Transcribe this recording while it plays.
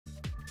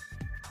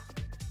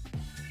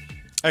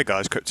Hey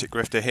guys, Cryptic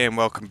Grifter here and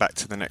welcome back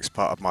to the next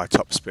part of my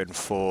Topspin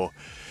 4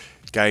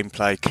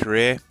 gameplay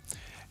career,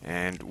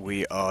 and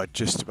we are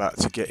just about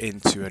to get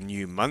into a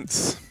new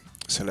month,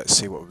 so let's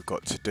see what we've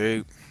got to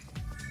do.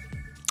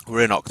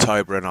 We're in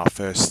October in our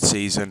first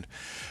season.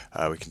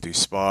 We can do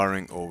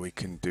sparring or we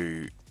can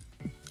do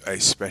a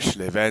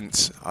special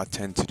event. I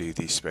tend to do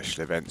these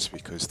special events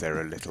because they're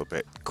a little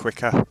bit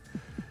quicker.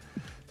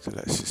 So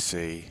let's just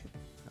see,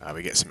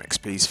 we get some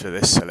XPs for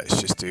this, so let's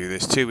just do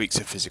this. 2 weeks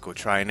of physical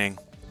training.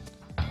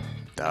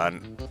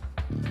 Done.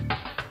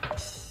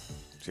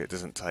 See, it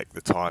doesn't take the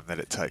time that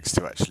it takes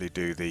to actually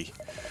do the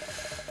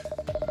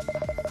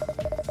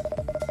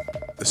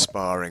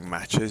sparring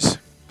matches.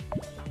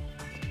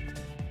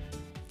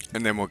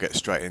 And then we'll get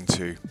straight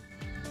into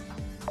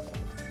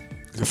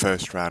the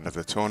first round of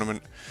the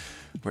tournament.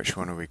 Which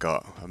one have we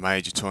got? A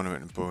major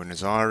tournament in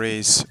Buenos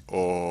Aires,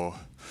 or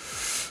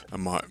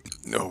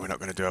no, we're not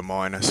going to do a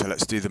minor, so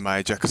let's do the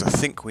major, because I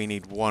think we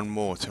need one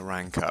more to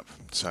rank up.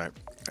 So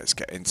let's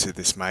get into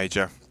this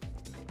major.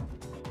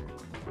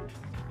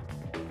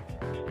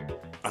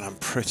 And I'm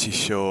pretty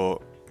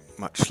sure,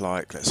 much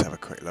like, let's have a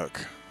quick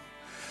look.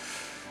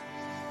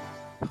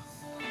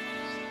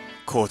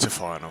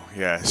 Quarterfinal,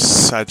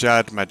 yes.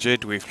 Sajjad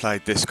Majid, we've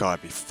played this guy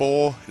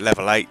before,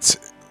 level 8,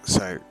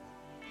 so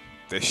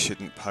this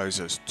shouldn't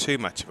pose us too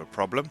much of a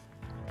problem.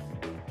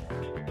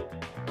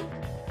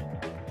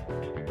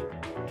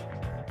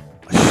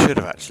 I should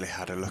have actually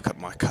had a look at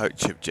my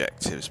coach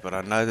objectives, but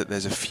I know that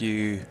there's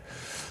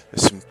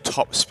some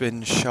top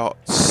spin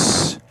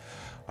shots.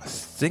 I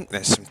think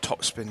there's some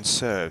top spin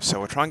serves, so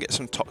we'll try and get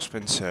some top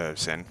spin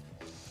serves in.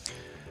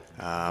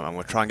 And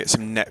we'll try and get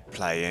some net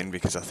play in,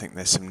 because I think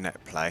there's some net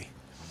play.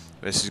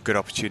 This is a good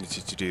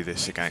opportunity to do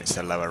this against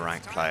a lower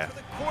ranked player.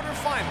 The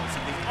quarterfinals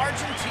of the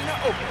Argentina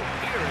Open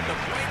here at the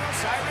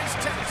Buenos Aires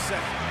Tennis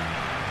Center.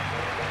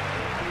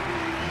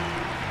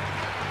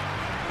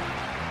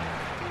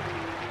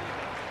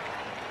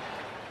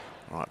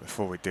 Right,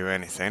 before we do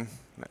anything,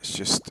 let's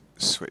just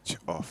switch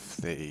off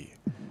the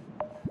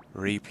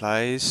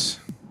replays.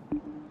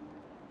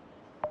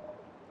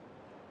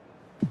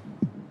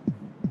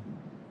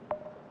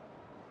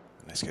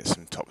 Let's get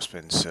some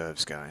topspin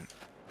serves going.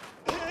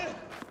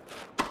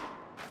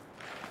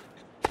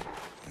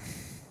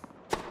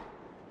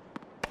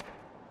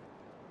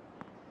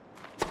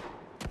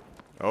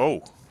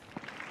 Oh!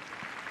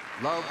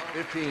 Love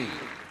 15.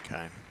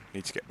 Okay,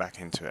 need to get back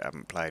into it. I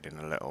haven't played in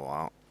a little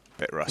while.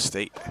 Bit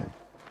rusty.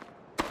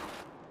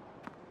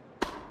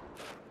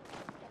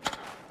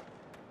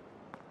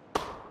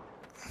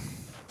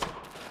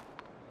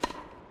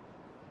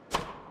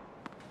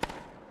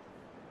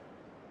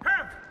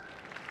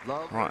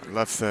 Right,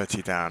 love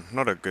 30 down.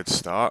 Not a good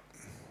start.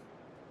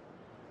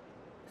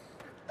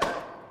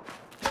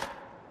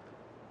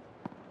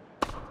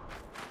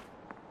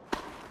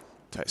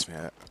 Takes me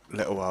a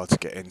little while to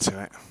get into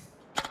it.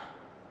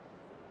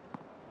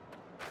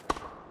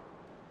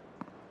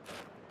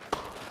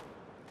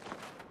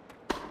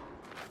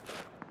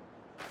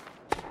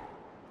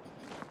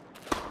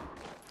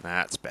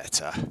 That's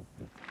better.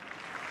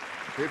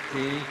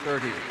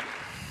 15-30.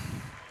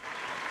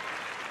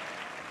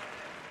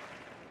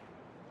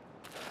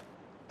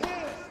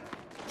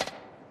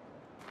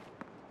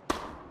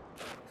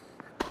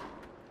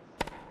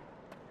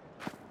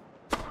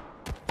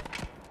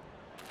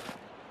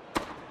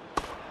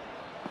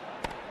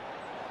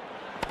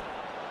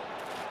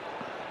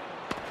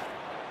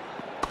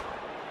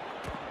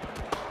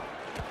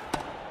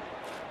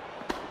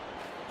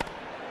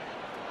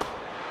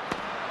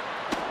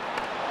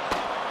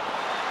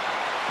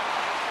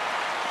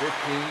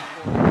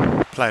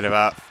 Played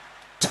about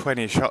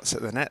 20 shots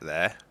at the net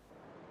there.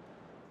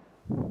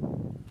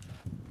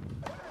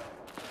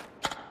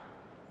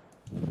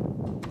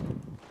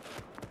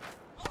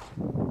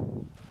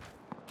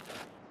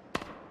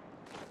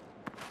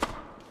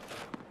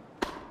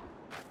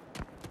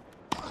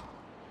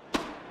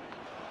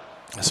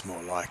 That's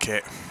more like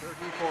it.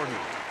 30-40.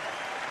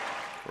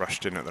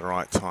 Rushed in at the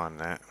right time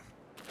there.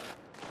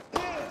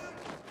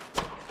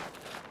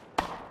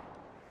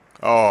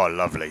 Oh,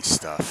 lovely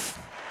stuff.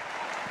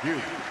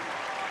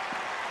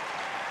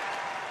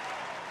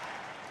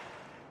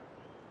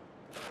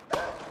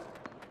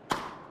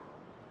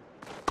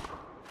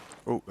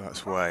 Oh,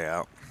 that's way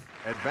out.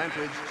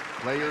 Advantage,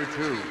 player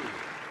 2.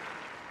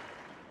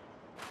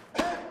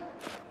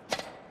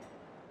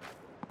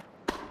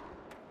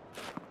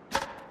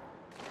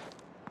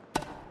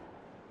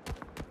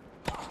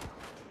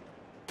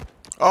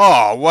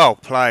 Oh, well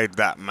played,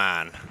 that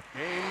man.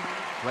 Game,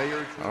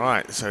 player 2.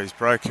 Alright, so he's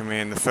broken me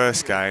in the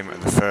first game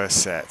at the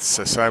first set,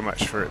 so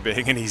much for it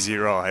being an easy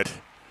ride.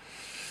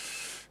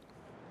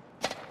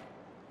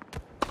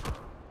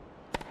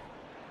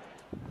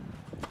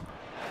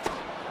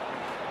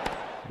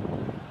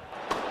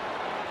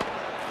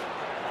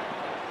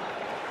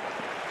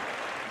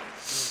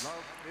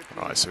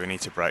 Right, so we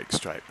need to break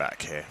straight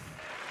back here.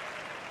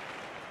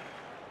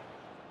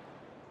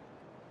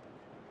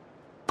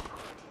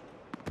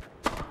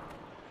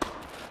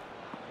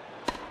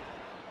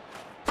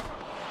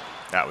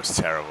 That was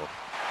terrible.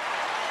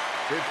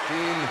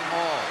 15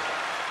 all.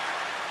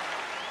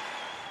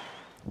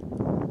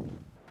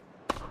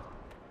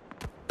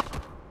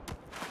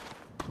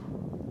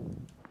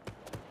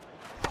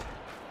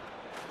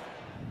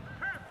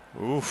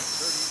 Oof.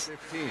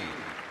 15.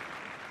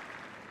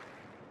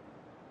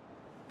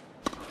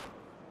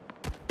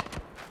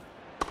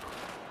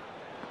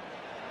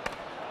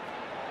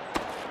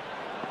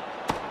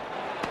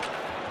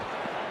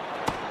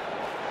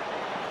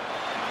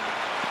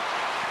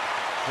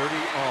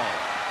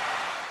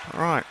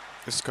 Right,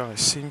 this guy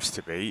seems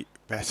to be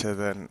better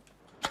than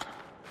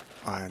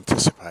I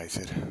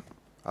anticipated.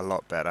 A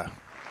lot better.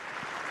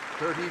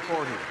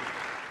 30-40.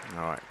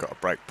 Alright, got a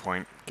break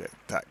point. Get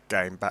that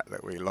game back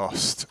that we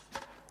lost.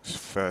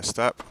 First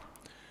up.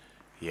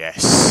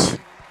 Yes.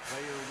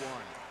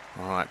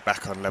 Alright,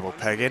 back on level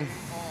pegging.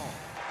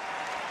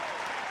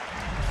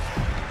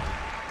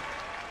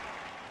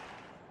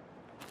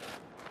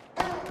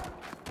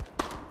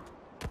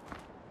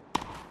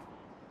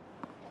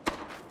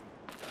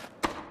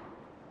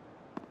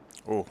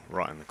 Oh,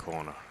 right in the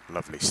corner.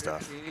 Lovely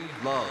stuff.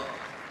 Love.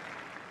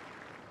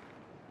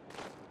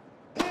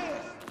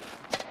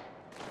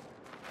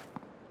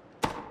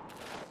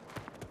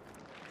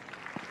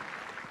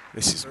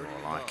 This is more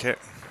like it.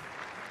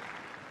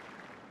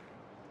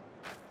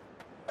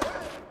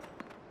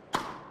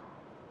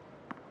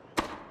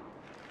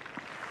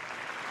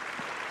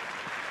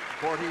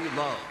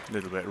 Love. A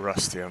little bit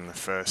rusty on the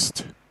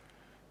first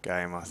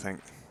game, I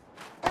think.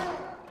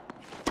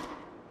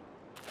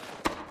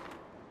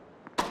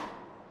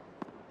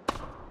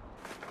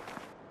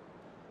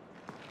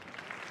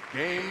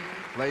 Game,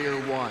 player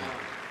one.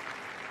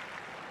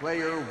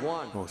 Player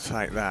one. We'll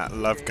take that.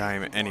 Love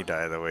game any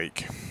day of the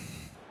week.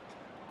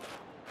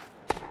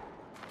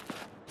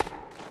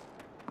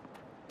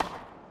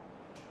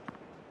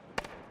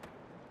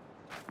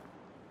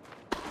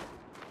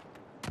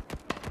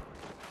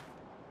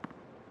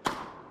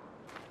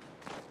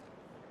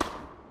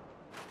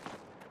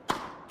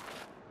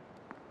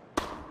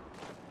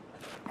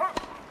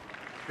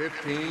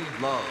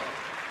 Love.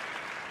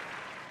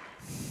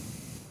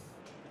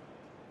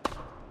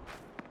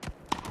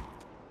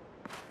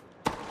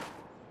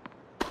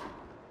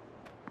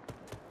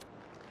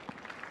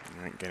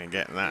 You ain't gonna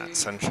get that,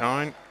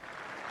 sunshine.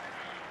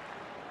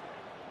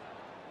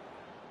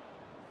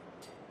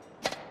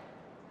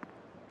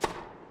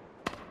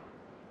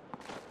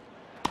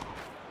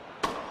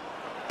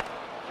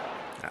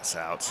 That's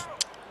out.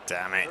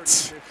 Damn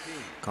it.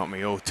 Got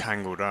me all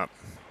tangled up.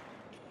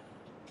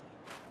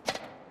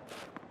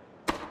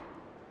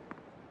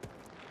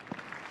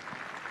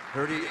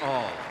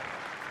 All.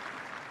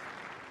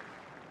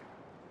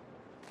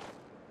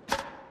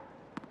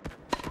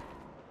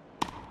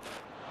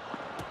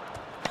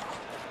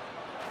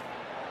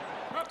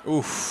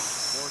 Oof.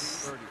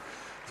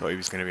 Thought he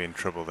was going to be in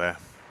trouble there.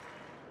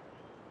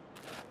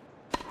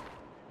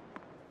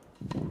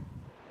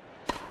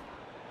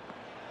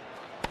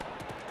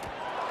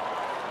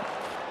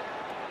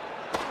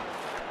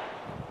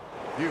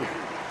 You.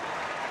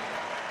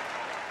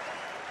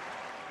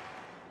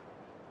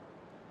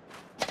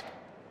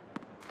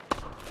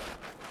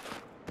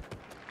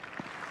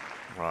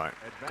 Right,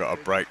 got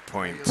a break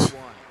point to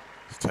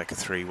take a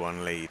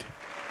 3-1 lead.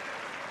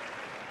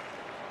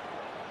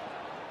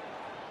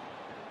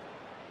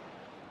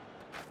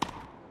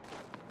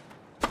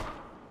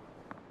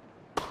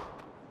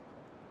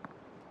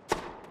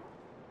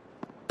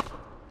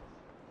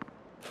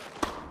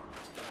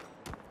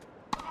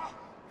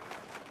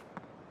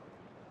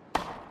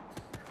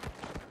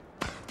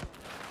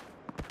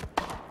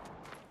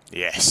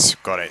 Yes,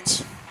 got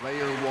it.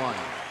 Player one.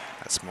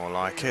 That's more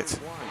like it.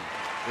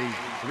 Lead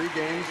 3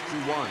 games to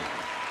 1.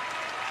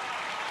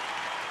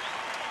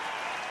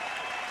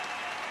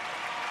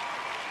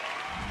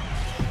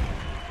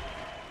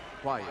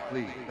 Quiet,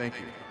 please. Thank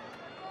you.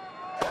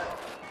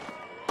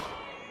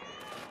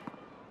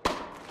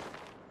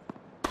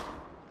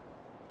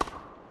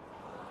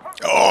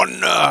 Oh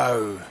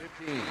no!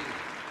 15.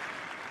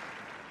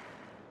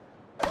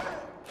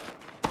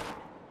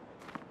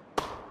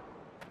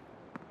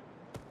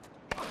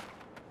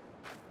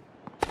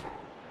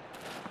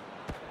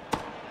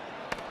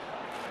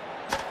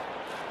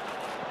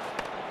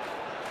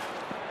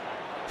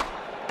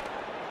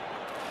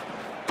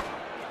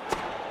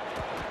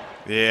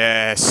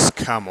 Yes,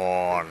 come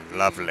on,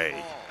 lovely.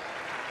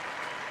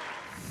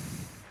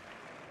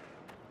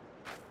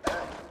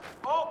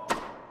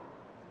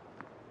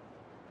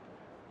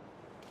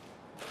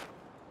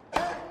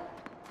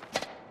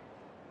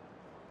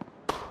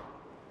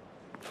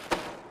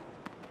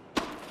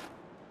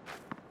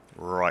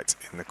 Right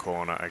in the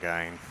corner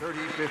again.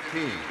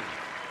 30-15.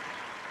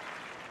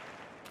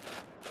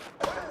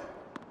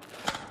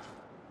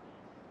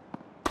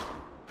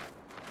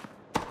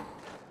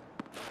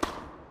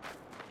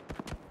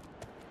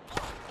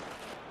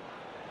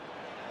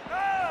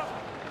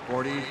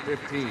 Forty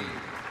 15.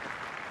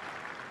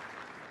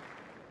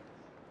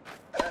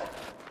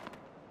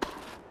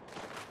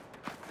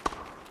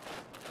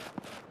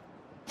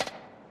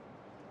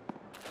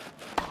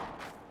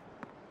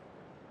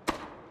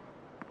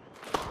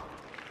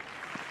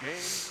 Game,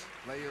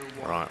 player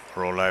 1. Right,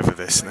 we're all over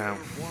this Player now.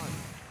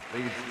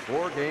 1 leads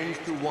 4 games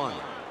to 1.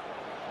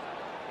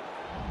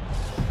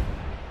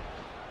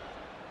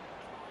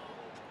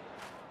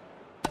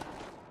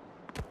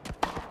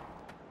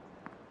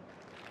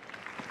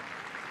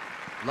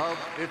 Love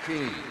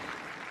 15.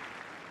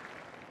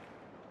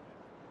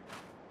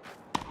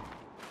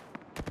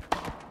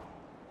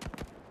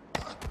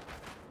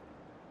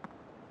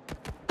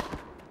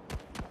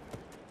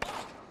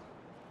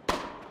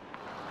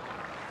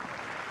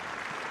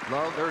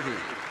 Love 30.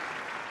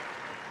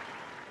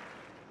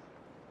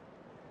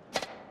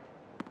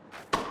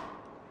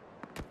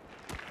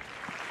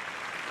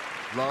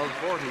 Love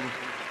 40.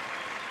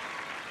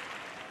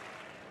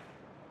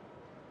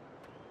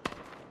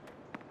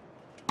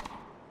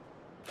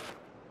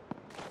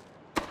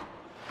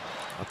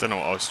 I don't know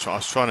what I was trying. I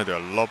was trying to do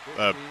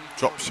a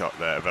drop shot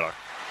there, but I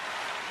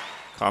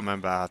can't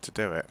remember how to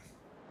do it.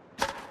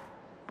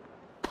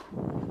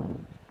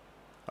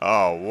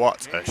 Oh,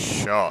 what a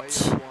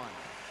shot!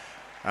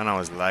 And I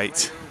was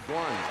late. Player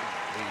 1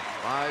 leads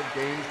 5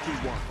 games to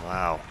 1.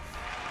 Wow.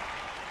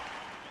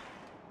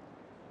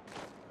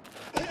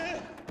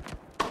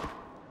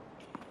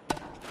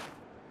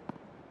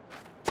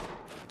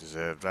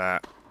 Deserve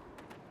that.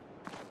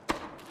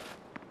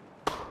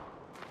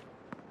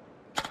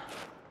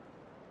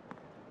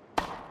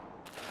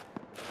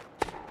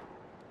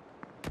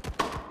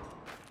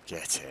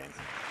 Get in.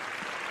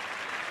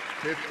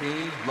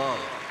 15, Love.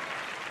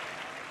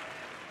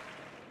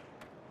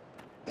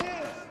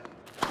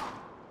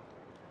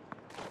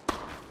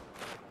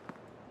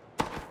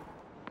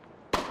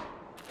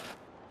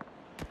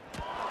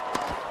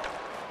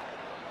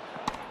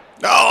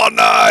 Oh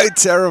no,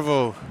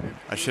 terrible.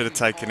 I should have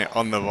taken it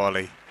on the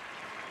volley.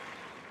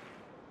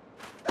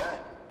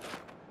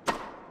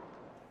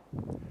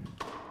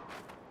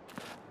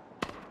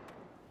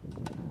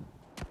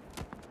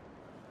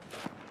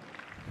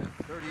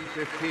 Thirty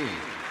 15.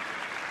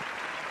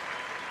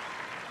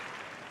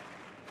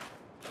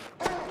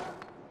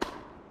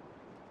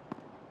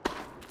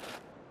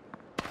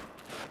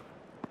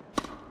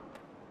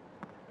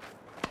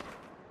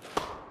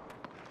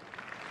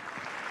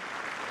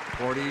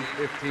 Forty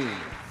 15.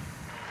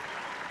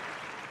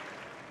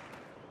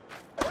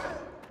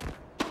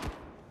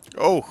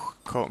 Oh,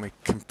 caught me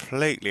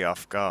completely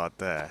off guard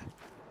there.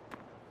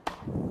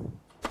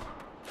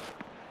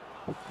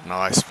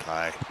 Nice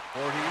play.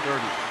 40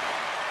 30.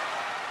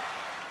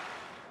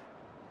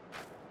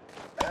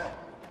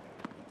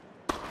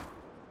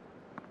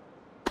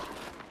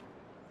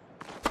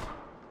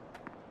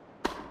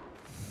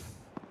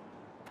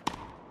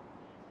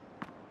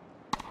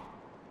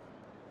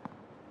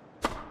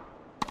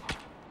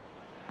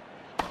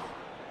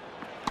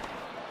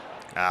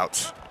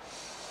 Out.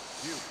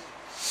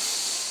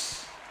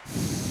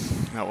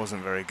 That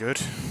wasn't very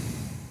good.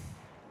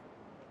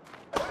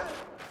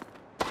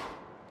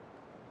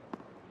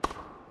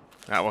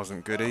 That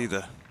wasn't good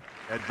either.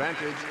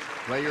 Advantage,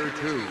 player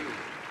 2.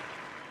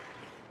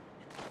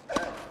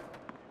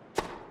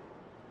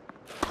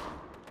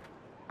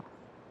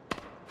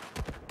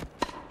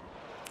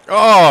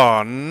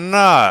 Oh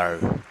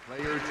no!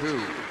 Player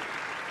 2.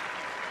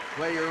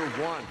 Player 1.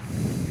 5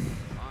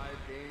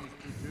 games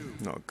to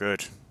 2. Not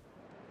good.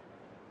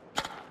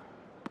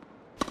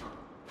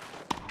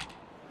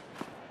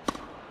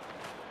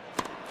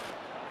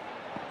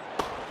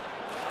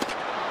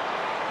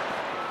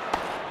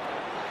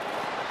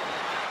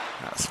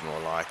 That's more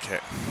like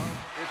it.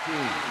 15.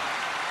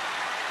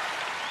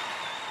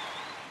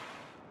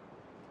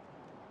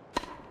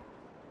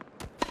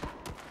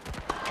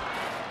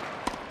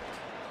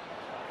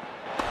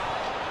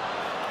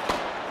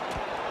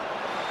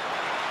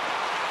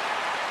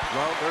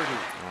 Well,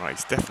 30. Alright,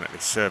 he's definitely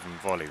serving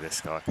volley,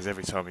 this guy, because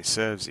every time he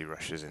serves, he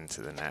rushes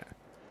into the net.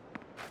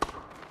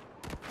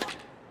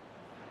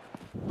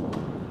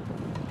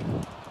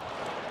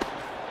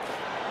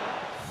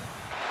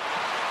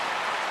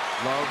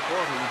 Love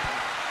 40.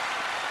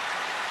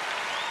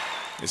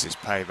 This is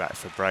payback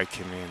for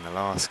breaking me in the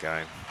last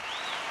game.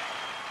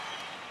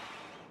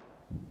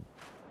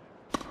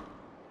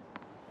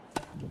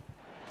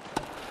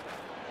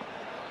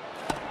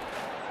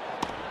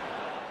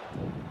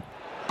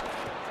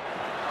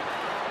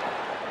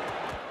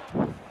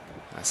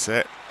 That's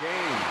it. Game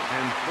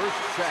and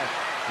first set,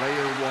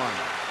 player 1.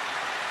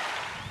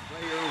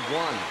 Player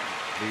 1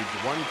 leads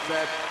 1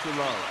 set to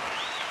Love.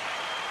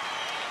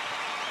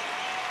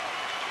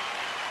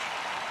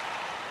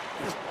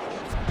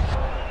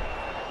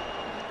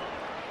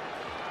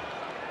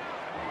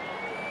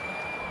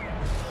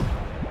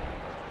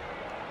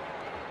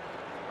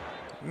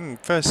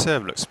 First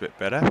serve looks a bit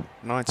better,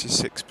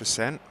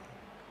 96%.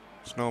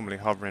 It's normally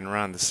hovering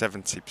around the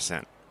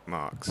 70%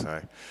 mark,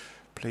 so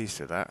pleased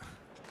with that.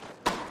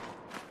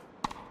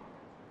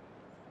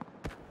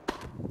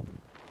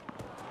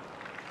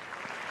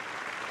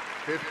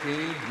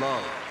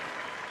 Love.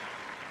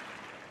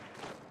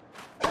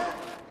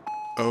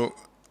 Oh,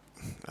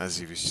 as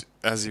he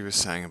was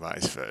saying about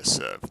his first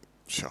serve,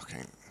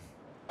 shocking.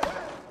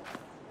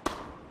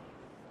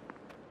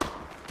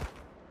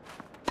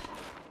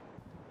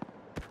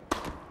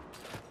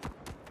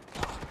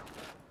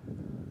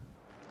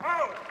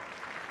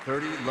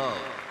 30 love.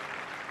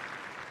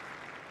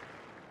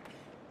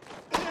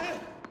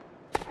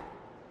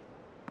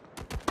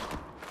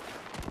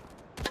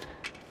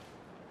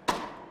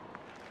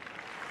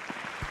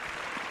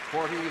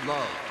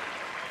 Love.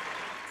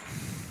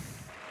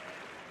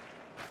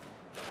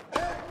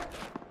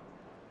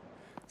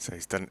 So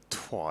he's done it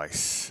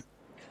twice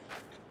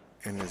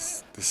in the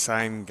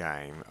same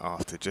game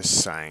after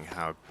just saying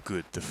how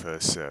good the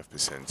first serve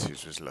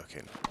percentage was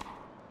looking.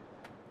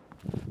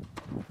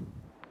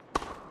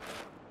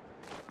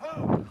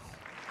 Oh.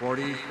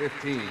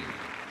 40-15.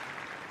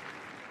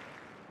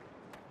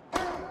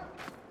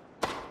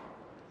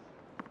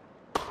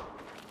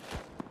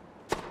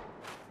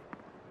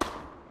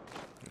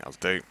 That'll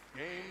do.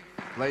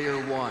 Player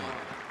one.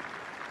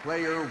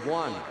 Player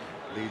one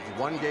leads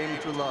 1 game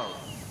to love.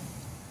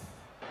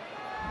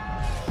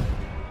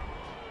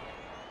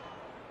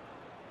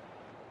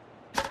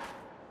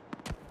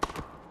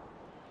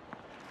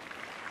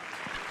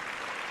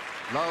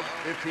 Love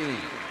 15.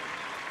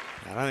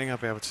 I don't think I'll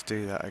be able to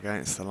do that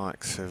against the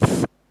likes of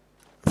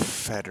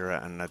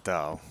Federer and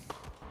Nadal.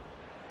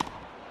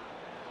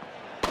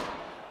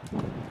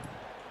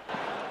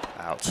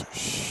 Out.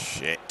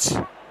 Shit.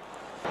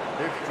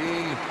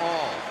 15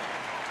 all.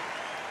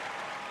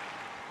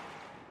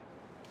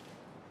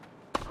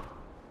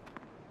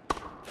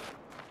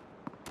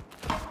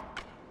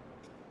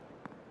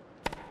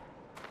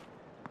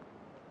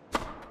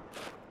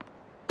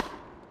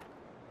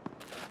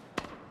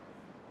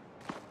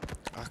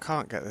 I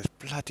can't get this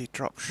bloody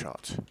drop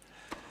shot.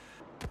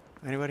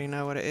 Anybody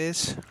know what it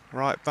is?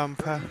 Right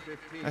bumper?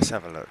 Let's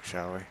have a look,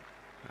 shall we?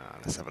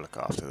 Let's have a look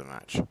after the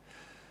match.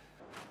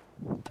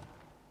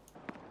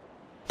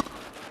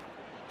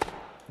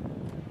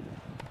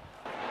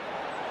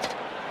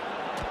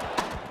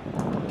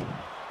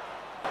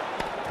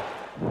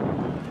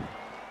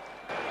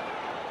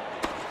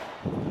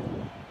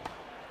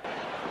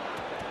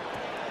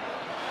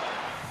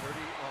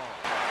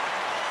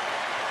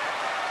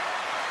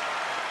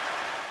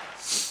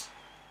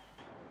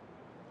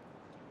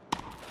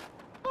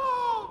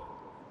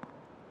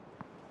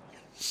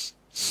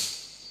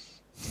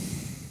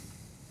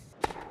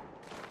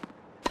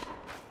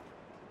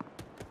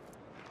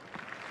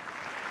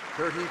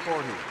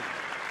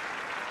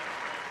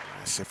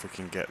 Let's see if we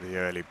can get the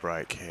early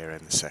break here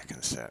in the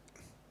second set.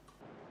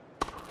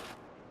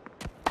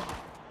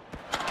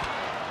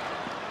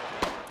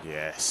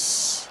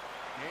 Yes.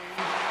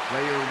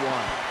 Player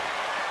one.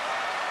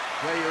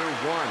 Player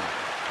one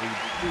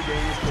leads 2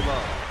 games to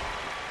love.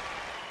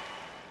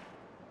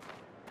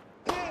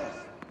 Yes.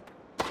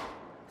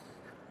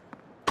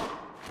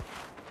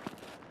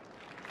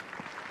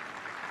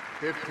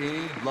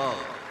 15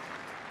 love.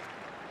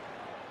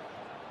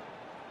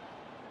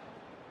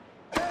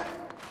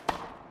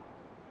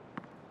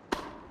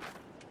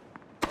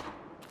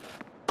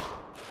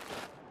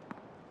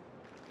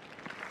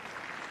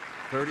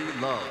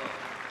 Love.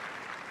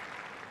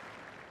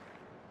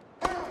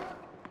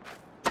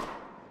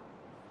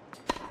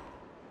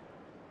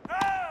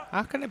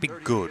 How can it be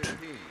good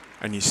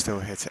and you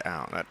still hit it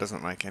out? That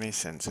doesn't make any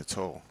sense at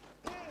all.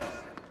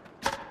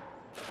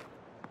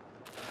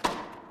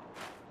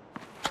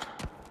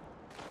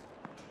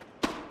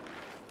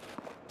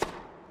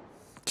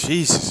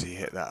 Jesus, he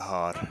hit that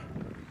hard.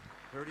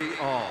 30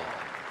 all.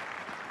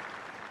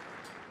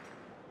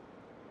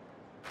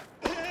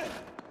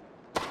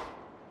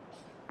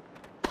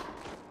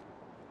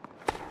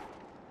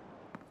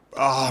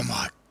 Oh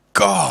my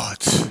God!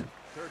 30-40.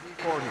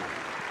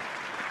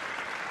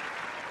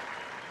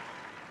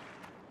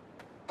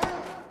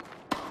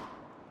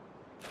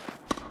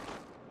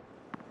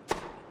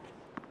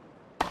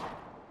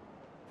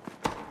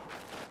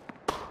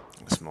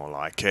 It's more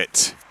like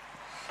it.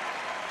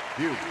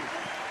 You.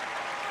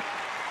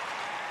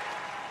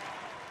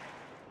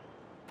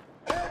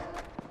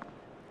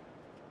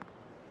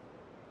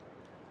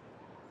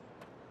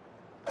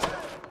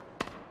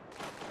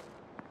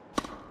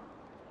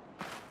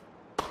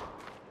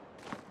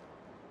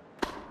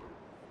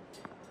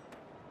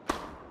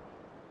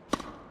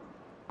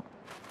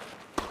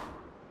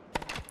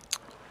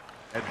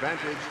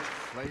 Advantage,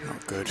 player.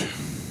 Not good.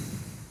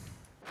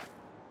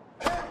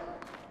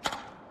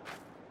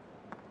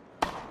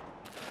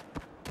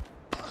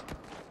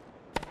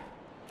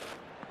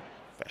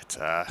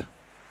 Better.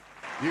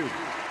 You.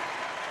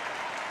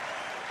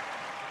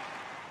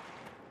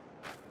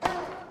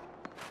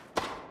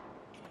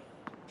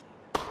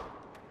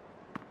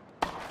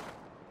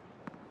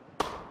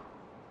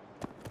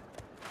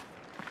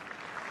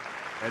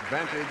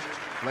 Advantage,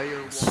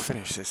 player. Let's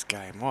finish this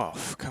game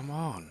off. Come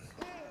on.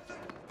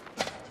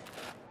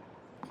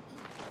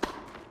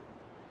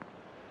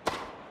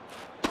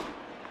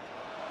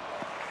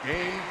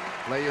 Game,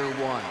 player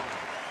one.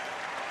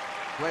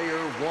 Player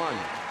one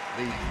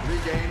leads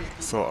 3 games.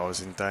 Thought I was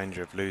in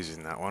danger of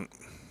losing that one.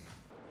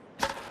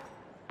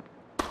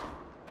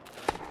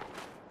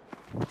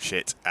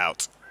 Shit,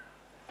 out.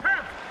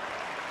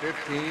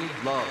 15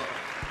 love.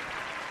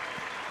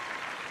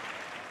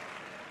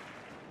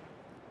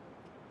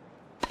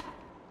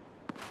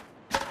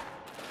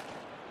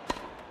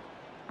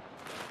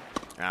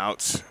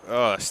 Out.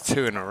 Oh, it's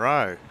 2 in a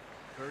row.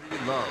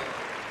 30 love.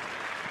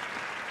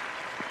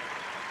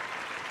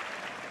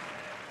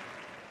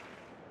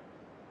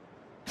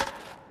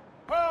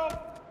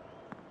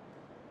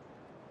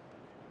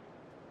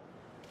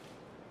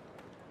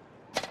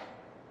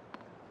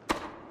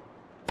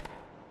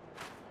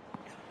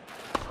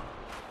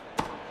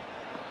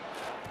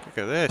 Look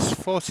at this,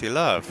 40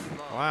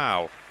 love.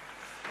 Wow.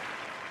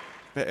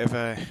 Bit of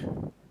a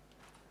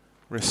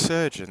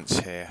resurgence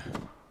here.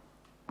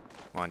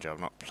 Mind you,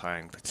 I'm not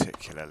playing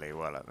particularly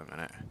well at the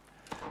minute.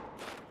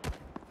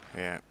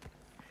 Yeah.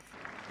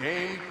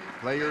 Game,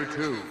 player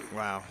 2.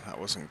 Wow, that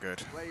wasn't good.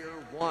 Player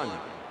 1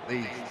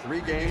 leads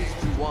 3 games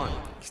to 1.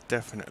 He's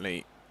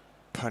definitely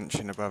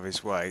punching above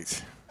his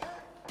weight.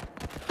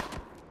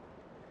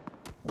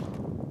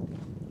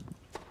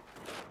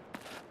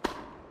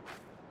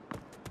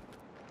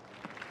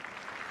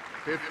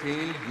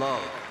 Fifteen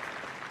love.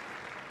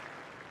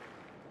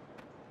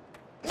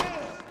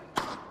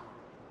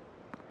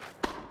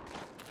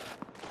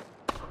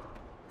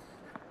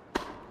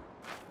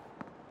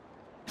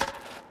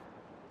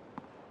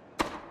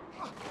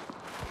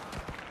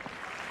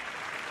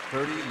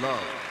 Love.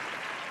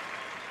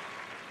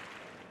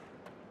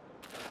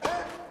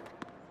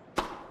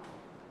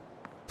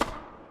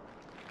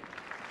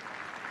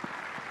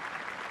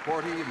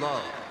 40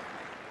 love.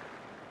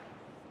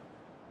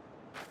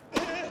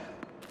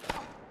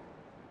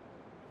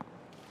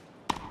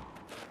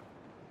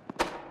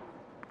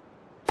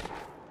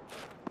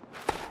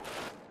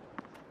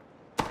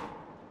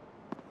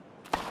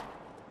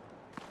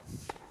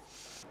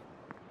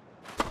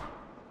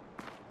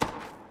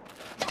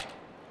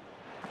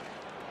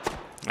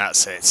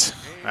 That's it.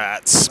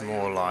 That's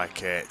more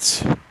like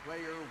it.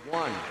 Player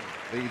 1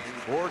 leads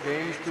 4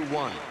 games to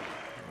 1.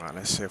 Right,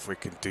 let's see if we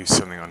can do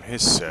something on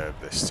his serve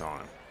this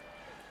time.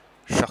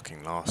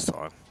 Shocking last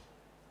time.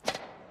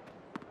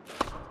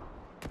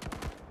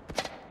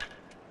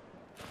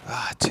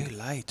 Ah, too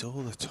late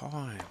all the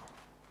time.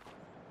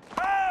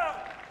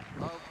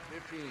 Love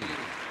 15.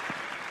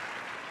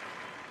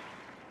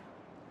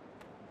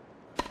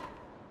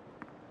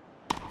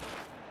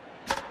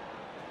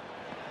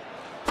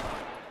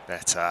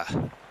 Better.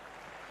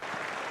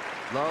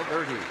 Love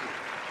 30.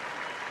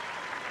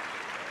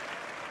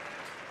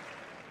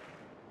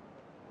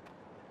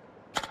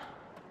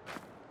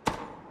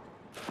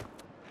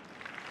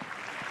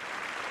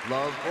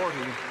 Love 40.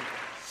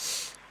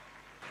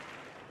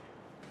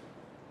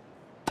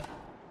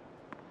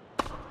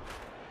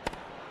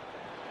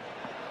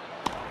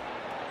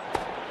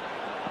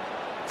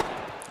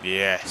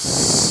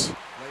 Yes.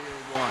 Player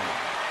 1.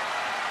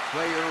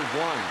 Player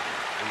 1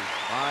 is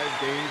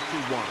 5 games to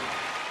 1.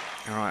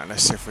 Alright,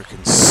 let's see if we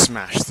can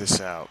smash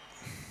this out.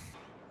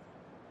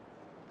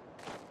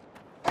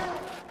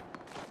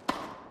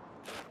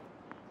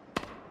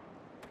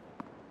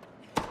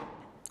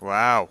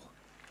 Wow.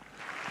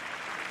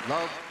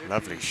 Love 50.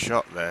 Lovely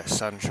shot there,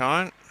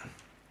 Sunshine.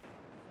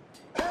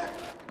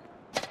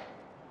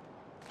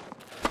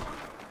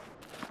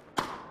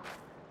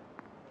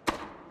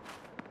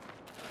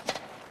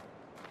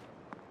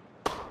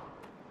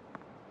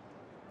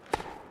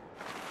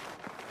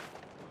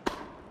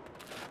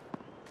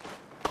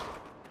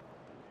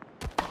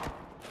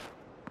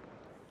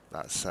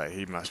 That's it,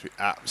 he must be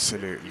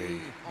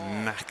absolutely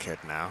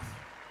knackered now.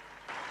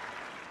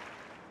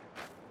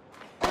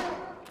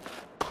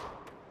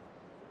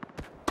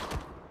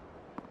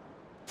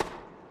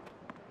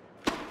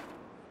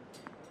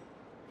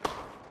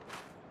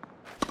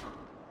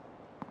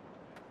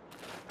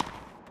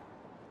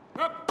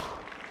 Up.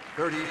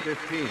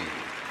 30-15.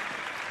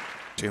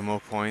 2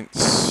 more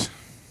points.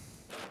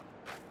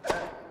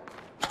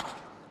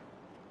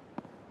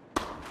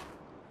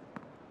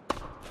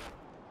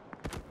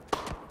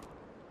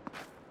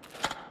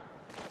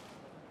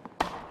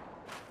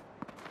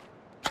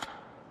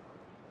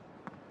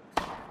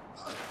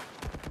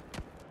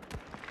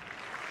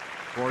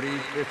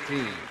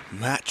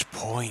 Match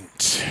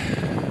point.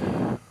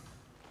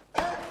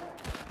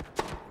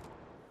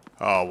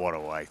 Oh, what a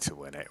way to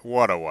win it.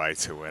 What a way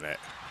to win it.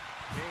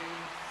 Game,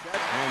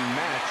 set, and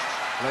match.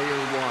 Player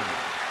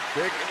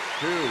 1.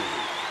 6-2.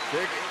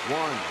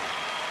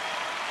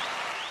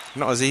 6-1.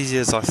 Not as easy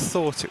as I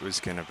thought it was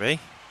going to be.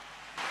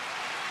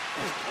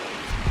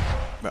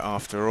 But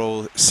after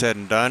all said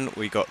and done,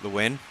 we got the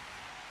win.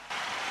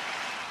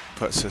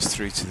 Puts us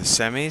through to the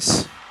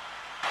semis.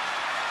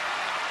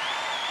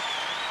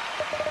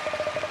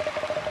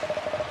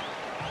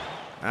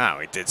 Ah,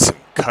 we did some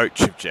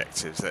coach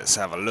objectives. Let's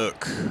have a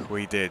look.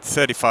 We did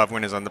 35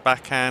 winners on the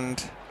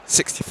backhand,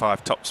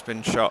 65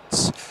 topspin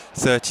shots,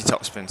 30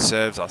 topspin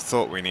serves. I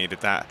thought we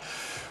needed that.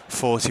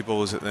 40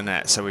 balls at the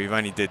net, so we've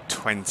only did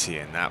 20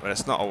 in that, but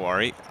it's not a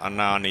worry. I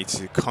now need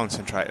to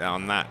concentrate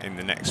on that in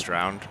the next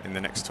round, in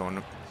the next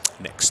tournament,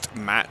 next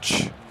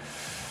match.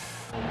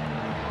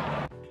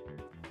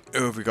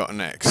 Who have we got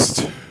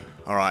next?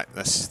 All right,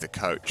 this is the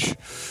coach.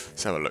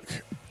 Let's have a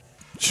look.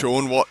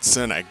 Sean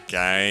Watson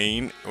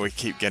again. We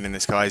keep getting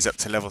this guy. He's up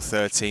to level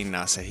 13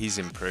 now, so he's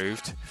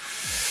improved.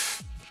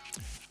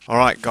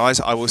 Alright guys,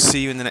 I will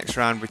see you in the next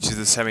round, which is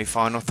the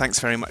semi-final.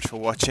 Thanks very much for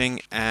watching,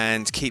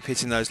 and keep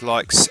hitting those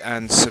likes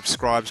and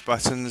subscribes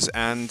buttons,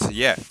 and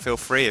yeah, feel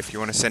free if you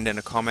want to send in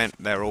a comment,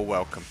 they're all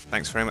welcome.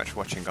 Thanks very much for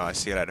watching guys,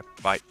 see you later,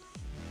 bye.